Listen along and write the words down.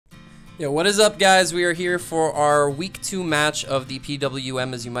Yo, what is up, guys? We are here for our Week 2 match of the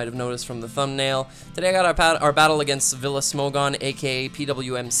PWM, as you might have noticed from the thumbnail. Today I got our battle against VillaSmogon, aka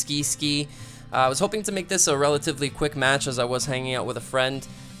PWM Ski. I was hoping to make this a relatively quick match as I was hanging out with a friend.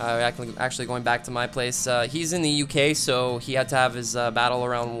 Actually going back to my place. He's in the UK, so he had to have his battle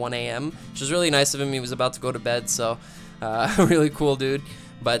around 1 a.m., which was really nice of him. He was about to go to bed, so really cool dude.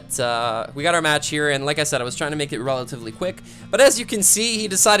 But we got our match here, and like I said, I was trying to make it relatively quick. But as you can see, he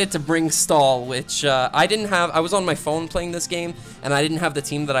decided to bring Stall, which I didn't have. I was on my phone playing this game, and I didn't have the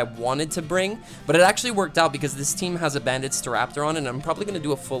team that I wanted to bring. But it actually worked out because this team has a Bandit Staraptor on it, and I'm probably going to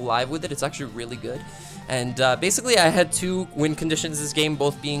do a full live with it. It's actually really good. And basically, I had two win conditions this game,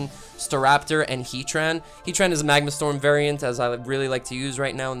 both being Staraptor and Heatran. Heatran is a Magma Storm variant, as I really like to use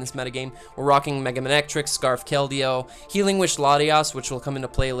right now in this metagame. We're rocking Mega Manectric, Scarf Keldeo, Healing Wish Latias, which will come into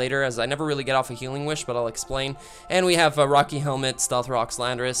play later, as I never really get off a Healing Wish, but I'll explain. And we have Rocky Helmet, Stealth Rocks,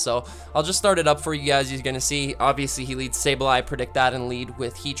 Landorus, so I'll just start it up for you guys. You're going to see, obviously, he leads Sableye, predict that, and lead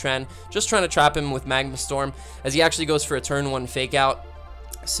with Heatran. Just trying to trap him with Magma Storm, as he actually goes for a turn 1 Fake Out.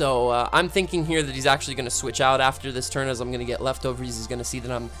 So I'm thinking here that he's actually going to switch out after this turn, as I'm going to get leftovers. He's going to see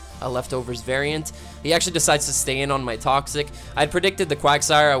that I'm a leftovers variant. He actually decides to stay in on my Toxic. I'd predicted the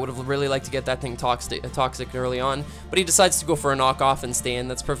Quagsire. I would have really liked to get that thing toxic early on, but he decides to go for a knockoff and stay in.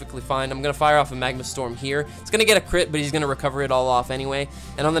 That's perfectly fine. I'm going to fire off a Magma Storm here. It's going to get a crit, but he's going to recover it all off anyway.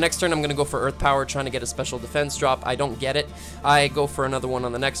 And on the next turn, I'm going to go for Earth Power, trying to get a special defense drop. I don't get it. I go for another one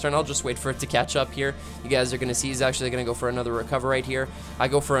on the next turn. I'll just wait for it to catch up here. You guys are going to see he's actually going to go for another recover right here. I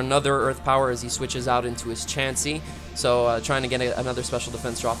go for another Earth Power as he switches out into his Chansey. So trying to get another special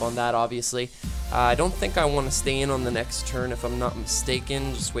defense drop on that, obviously. I don't think I want to stay in on the next turn, if I'm not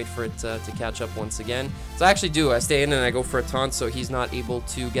mistaken. Just wait for it to catch up once again. So I actually do. I stay in and I go for a taunt, so he's not able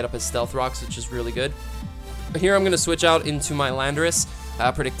to get up his Stealth Rocks, which is really good. Here I'm going to switch out into my Landorus,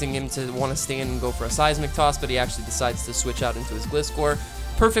 predicting him to want to stay in and go for a Seismic Toss, but he actually decides to switch out into his Gliscor.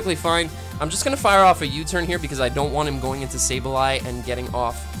 Perfectly fine. I'm just going to fire off a U-turn here because I don't want him going into Sableye and getting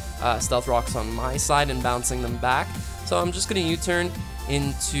off Stealth Rocks on my side and bouncing them back. So I'm just going to U-turn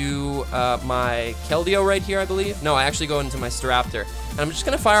into my Keldeo right here, I believe. No, I actually go into my Staraptor. And I'm just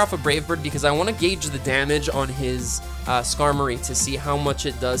going to fire off a Brave Bird because I want to gauge the damage on his Skarmory to see how much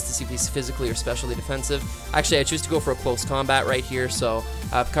it does, to see if he's physically or specially defensive. Actually, I choose to go for a close combat right here, so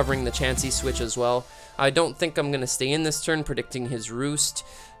covering the Chansey switch as well. I don't think I'm going to stay in this turn, predicting his Roost.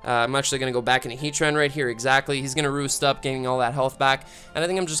 I'm actually going to go back into Heatran right here, exactly. He's going to Roost up, gaining all that health back. And I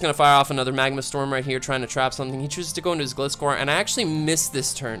think I'm just going to fire off another Magma Storm right here, trying to trap something. He chooses to go into his Gliscor, and I actually missed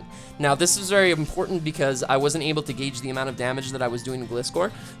this turn. Now, this is very important because I wasn't able to gauge the amount of damage that I was doing to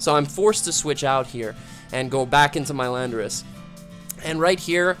Gliscor. So I'm forced to switch out here and go back into my Landorus. And right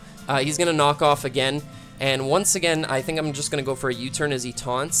here, he's going to knock off again. And once again, I think I'm just going to go for a U-turn as he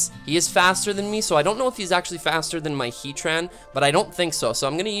taunts. He is faster than me, so I don't know if he's actually faster than my Heatran, but I don't think so. So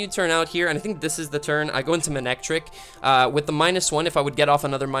I'm going to U-turn out here, and I think this is the turn. I go into Manectric. With the -1, if I would get off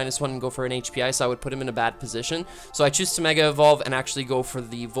another -1 and go for an HP Ice, I would put him in a bad position. So I choose to Mega Evolve and actually go for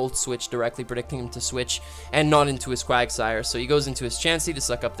the Volt Switch directly, predicting him to switch and not into his Quagsire. So he goes into his Chansey to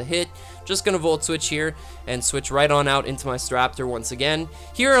suck up the hit. Just going to Volt Switch here and switch right on out into my Staraptor once again.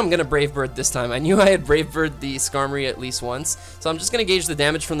 Here I'm going to Brave Bird this time. I knew I had Brave Bird the Skarmory at least once, so I'm just going to gauge the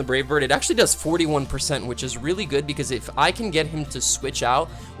damage from the Brave Bird. It actually does 41%, which is really good because if I can get him to switch out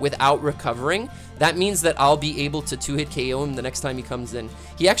without recovering, that means that I'll be able to 2-hit KO him the next time he comes in.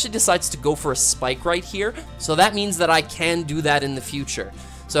 He actually decides to go for a Spike right here, so that means that I can do that in the future.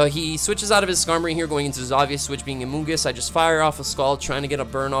 So he switches out of his Skarmory here, going into his obvious switch being Amoonguss. I just fire off a Scald, trying to get a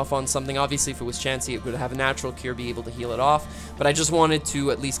burn off on something. Obviously, if it was Chansey, it would have a natural cure, be able to heal it off. But I just wanted to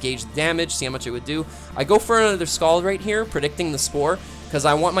at least gauge the damage, see how much it would do. I go for another Scald right here, predicting the Spore, because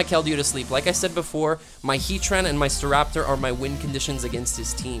I want my Keldeo to sleep. Like I said before, my Heatran and my Staraptor are my win conditions against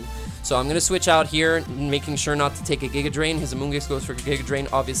his team. So I'm going to switch out here, making sure not to take a Giga Drain. His Amoonguss goes for Giga Drain,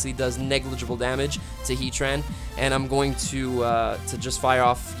 obviously does negligible damage to Heatran. And I'm going to just fire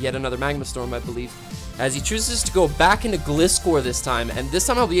off yet another Magma Storm, I believe, as he chooses to go back into Gliscor this time. And this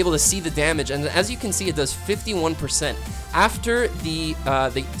time I'll be able to see the damage. And as you can see, it does 51%. After the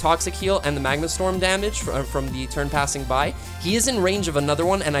Toxic Heal and the Magma Storm damage from the turn passing by, he is in range of another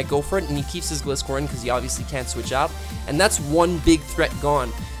one, and I go for it, and he keeps his Gliscor in because he obviously can't switch out. And that's one big threat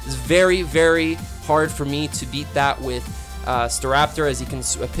gone. It's very, very hard for me to beat that with Staraptor, as he can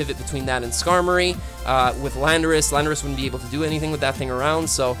pivot between that and Skarmory. with Landorus. Landorus wouldn't be able to do anything with that thing around,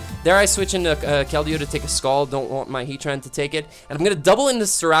 so there I switch into Keldeo to take a Scald. Don't want my Heatran to take it. And I'm going to double into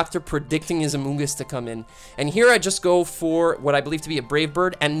Staraptor, predicting his Amoonguss to come in. And here I just go for what I believe to be a Brave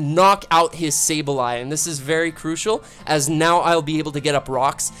Bird and knock out his Sableye. And this is very crucial, as now I'll be able to get up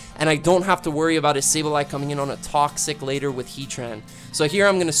rocks, and I don't have to worry about his Sableye coming in on a Toxic later with Heatran. So here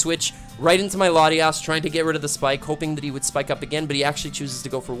I'm going to switch right into my Latias, trying to get rid of the Spike, hoping that he would Spike up again, but he actually chooses to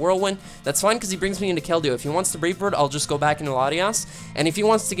go for Whirlwind. That's fine, because he brings me into Keldeo. If he wants to Brave Bird, I'll just go back into Latias, and if he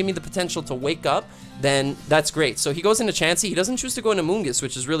wants to give me the potential to wake up, then that's great. So he goes into Chansey. He doesn't choose to go into Amoonguss,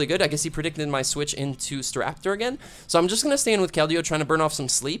 which is really good. I guess he predicted my switch into Staraptor again. So I'm just going to stay in with Keldeo, trying to burn off some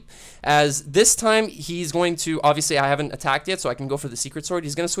sleep, as this time he's going to, obviously I haven't attacked yet, so I can go for the Secret Sword.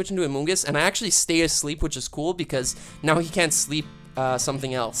 He's going to switch into Amoonguss, and I actually stay asleep, which is cool, because now he can't sleep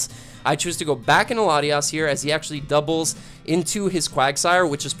something else. I choose to go back into Latias here, as he actually doubles into his Quagsire,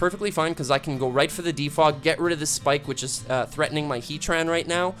 which is perfectly fine, because I can go right for the Defog, get rid of this Spike, which is threatening my Heatran right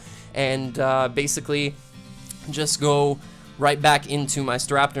now, and basically just go right back into my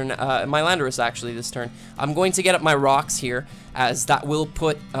Staraptor, my Landorus actually this turn. I'm going to get up my rocks here, as that will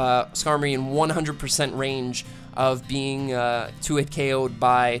put Skarmory in 100% range of being 2-hit KO'd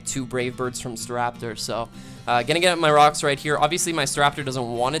by 2 Brave Birds from Staraptor. So gonna get up my rocks right here. Obviously my Staraptor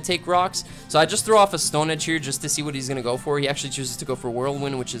doesn't want to take rocks, so I just throw off a Stone Edge here just to see what he's gonna go for. He actually chooses to go for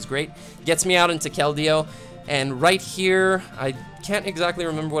Whirlwind, which is great. Gets me out into Keldeo, and right here I can't exactly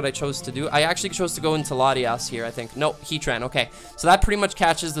remember what I chose to do. I actually chose to go into Latias here, I think. No, Heatran, okay. So that pretty much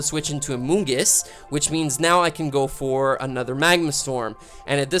catches the switch into Amoonguss, which means now I can go for another Magma Storm.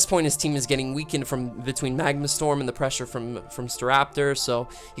 And at this point, his team is getting weakened from between Magma Storm and the pressure from Staraptor. So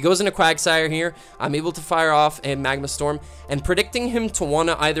he goes into Quagsire here. I'm able to fire off a Magma Storm, and predicting him to want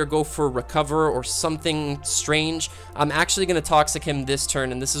to either go for Recover or something strange, I'm actually going to Toxic him this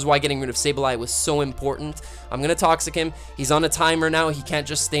turn, and this is why getting rid of Sableye was so important. I'm going to Toxic him. He's on a timer now. He can't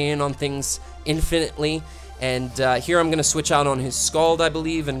just stay in on things infinitely. And here I'm going to switch out on his Scald, I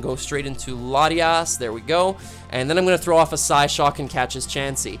believe, and go straight into Latias. There we go. And then I'm going to throw off a Psyshock and catch his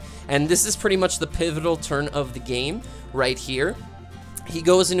Chansey. And this is pretty much the pivotal turn of the game right here. He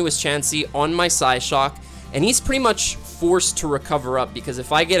goes into his Chansey on my Psyshock, and he's pretty much forced to recover up, because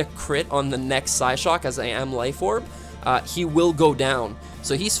if I get a crit on the next Psyshock, as I am Life Orb, he will go down.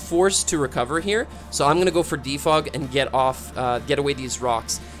 So he's forced to recover here. So I'm going to go for Defog and get away these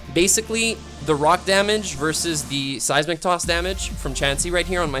rocks. Basically, the rock damage versus the Seismic Toss damage from Chansey right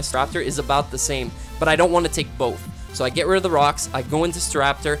here on my Staraptor is about the same, but I don't want to take both. So I get rid of the rocks, I go into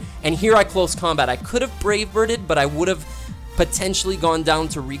Staraptor, and here I close combat. I could have Brave Birded, but I would have potentially gone down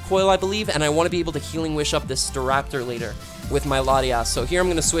to Recoil, I believe, and I want to be able to Healing Wish up this Staraptor later with my Latias. So here I'm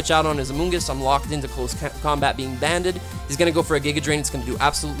going to switch out on his Amoonguss. I'm locked into close combat being banded. He's going to go for a Giga Drain. It's going to do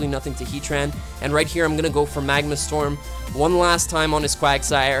absolutely nothing to Heatran. And right here I'm going to go for Magma Storm one last time on his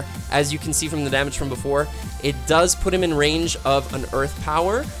Quagsire. As you can see from the damage from before, it does put him in range of an Earth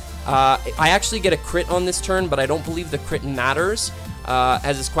Power. I actually get a crit on this turn, but I don't believe the crit matters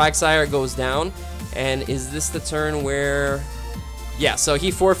as his Quagsire goes down. And is this the turn where... Yeah, so he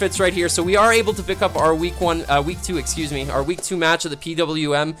forfeits right here. So we are able to pick up our week 2 match of the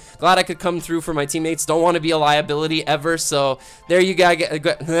PWM. Glad I could come through for my teammates. Don't want to be a liability ever. So there you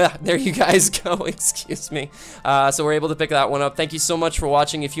guys go. Excuse me. So we're able to pick that one up. Thank you so much for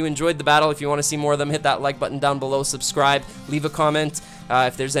watching. If you enjoyed the battle, if you want to see more of them, hit that like button down below. Subscribe. Leave a comment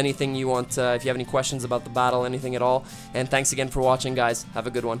if there's anything you want. If you have any questions about the battle, anything at all. And thanks again for watching, guys. Have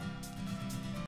a good one.